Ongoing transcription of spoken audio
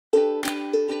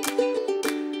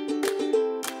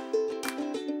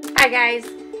Hi guys,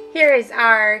 here is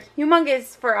our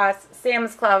humongous for us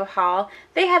Sam's Club haul.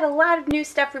 They had a lot of new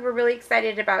stuff we were really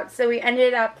excited about, so we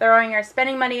ended up throwing our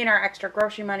spending money and our extra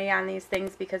grocery money on these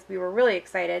things because we were really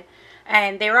excited,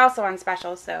 and they were also on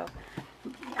special. So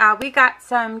we got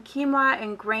some quinoa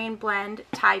and grain blend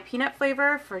Thai peanut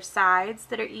flavor for sides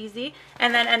that are easy,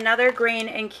 and then another grain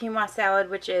and quinoa salad,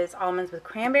 which is almonds with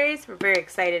cranberries. We're very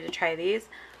excited to try these.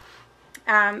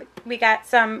 We got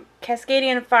some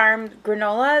Cascadian Farm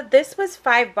granola. This was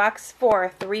 $5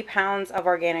 for 3 pounds of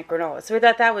organic granola, so we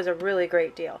thought that was a really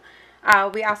great deal.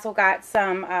 We also got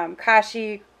some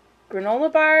Kashi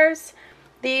granola bars.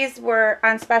 These were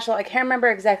on special. I can't remember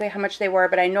exactly how much they were,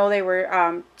 but I know they were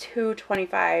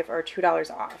 $2.25 or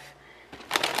 $2 off.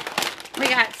 We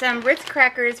got some Ritz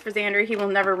crackers for Xander. He will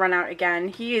never run out again.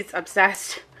 He is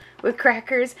obsessed with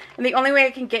crackers, and the only way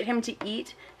I can get him to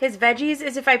eat his veggies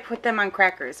is if I put them on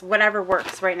crackers. Whatever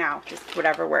works right now. Just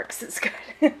whatever works. It's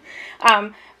good.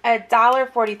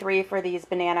 $1.43 for these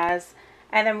bananas.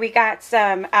 And then we got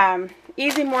some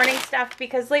easy morning stuff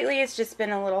because lately it's just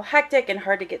been a little hectic and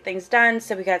hard to get things done.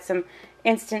 So we got some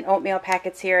instant oatmeal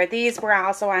packets here. These were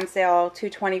also on sale,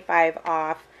 $2.25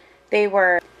 off. They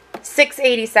were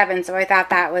 $6.87, so I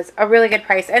thought that was a really good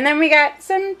price. And then we got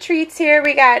some treats here.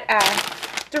 We got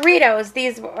Doritos.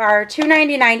 These are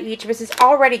 $2.99 each, which is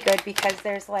already good because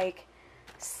there's like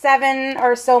 7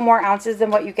 or so more ounces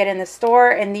than what you get in the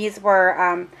store, and these were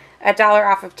 $1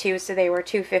 off of 2, so they were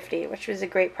 $2.50, which was a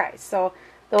great price. So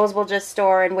those we'll just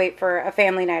store and wait for a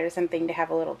family night or something to have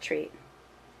a little treat.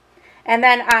 And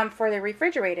then for the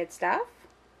refrigerated stuff,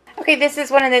 okay, this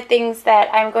is one of the things that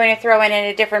I'm going to throw in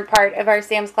a different part of our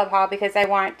Sam's Club haul because I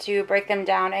want to break them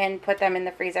down and put them in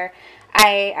the freezer.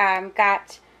 I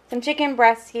got some chicken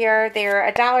breasts here.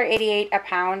 They're $1.88 a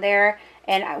pound there,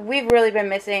 and we've really been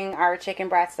missing our chicken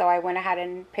breasts, so I went ahead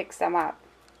and picked some up.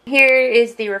 Here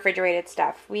is the refrigerated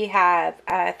stuff. We have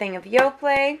a thing of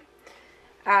Yoplait,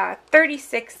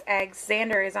 36 eggs.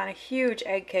 Xander is on a huge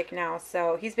egg kick now,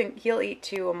 so he'll eat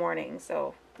 2 a morning.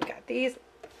 So we got these.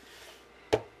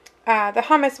 The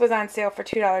hummus was on sale for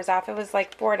 $2 off. It was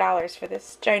like $4 for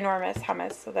this ginormous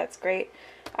hummus, so that's great.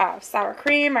 Sour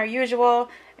cream, our usual,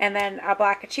 and then a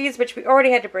block of cheese, which we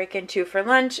already had to break into for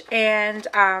lunch, and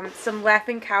some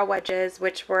Laughing Cow wedges,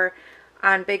 which were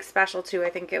on big special too. I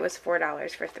think it was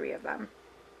 $4 for 3 of them.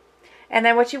 And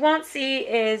then what you won't see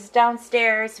is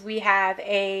downstairs we have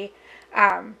a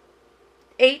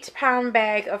 8-pound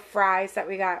bag of fries that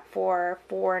we got for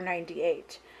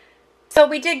 $4.98. So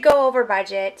we did go over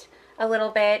budget a little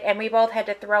bit, and we both had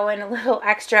to throw in a little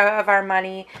extra of our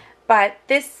money. But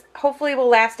this hopefully will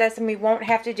last us, and we won't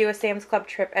have to do a Sam's Club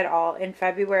trip at all in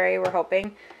February, we're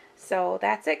hoping. So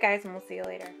that's it, guys, and we'll see you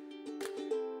later.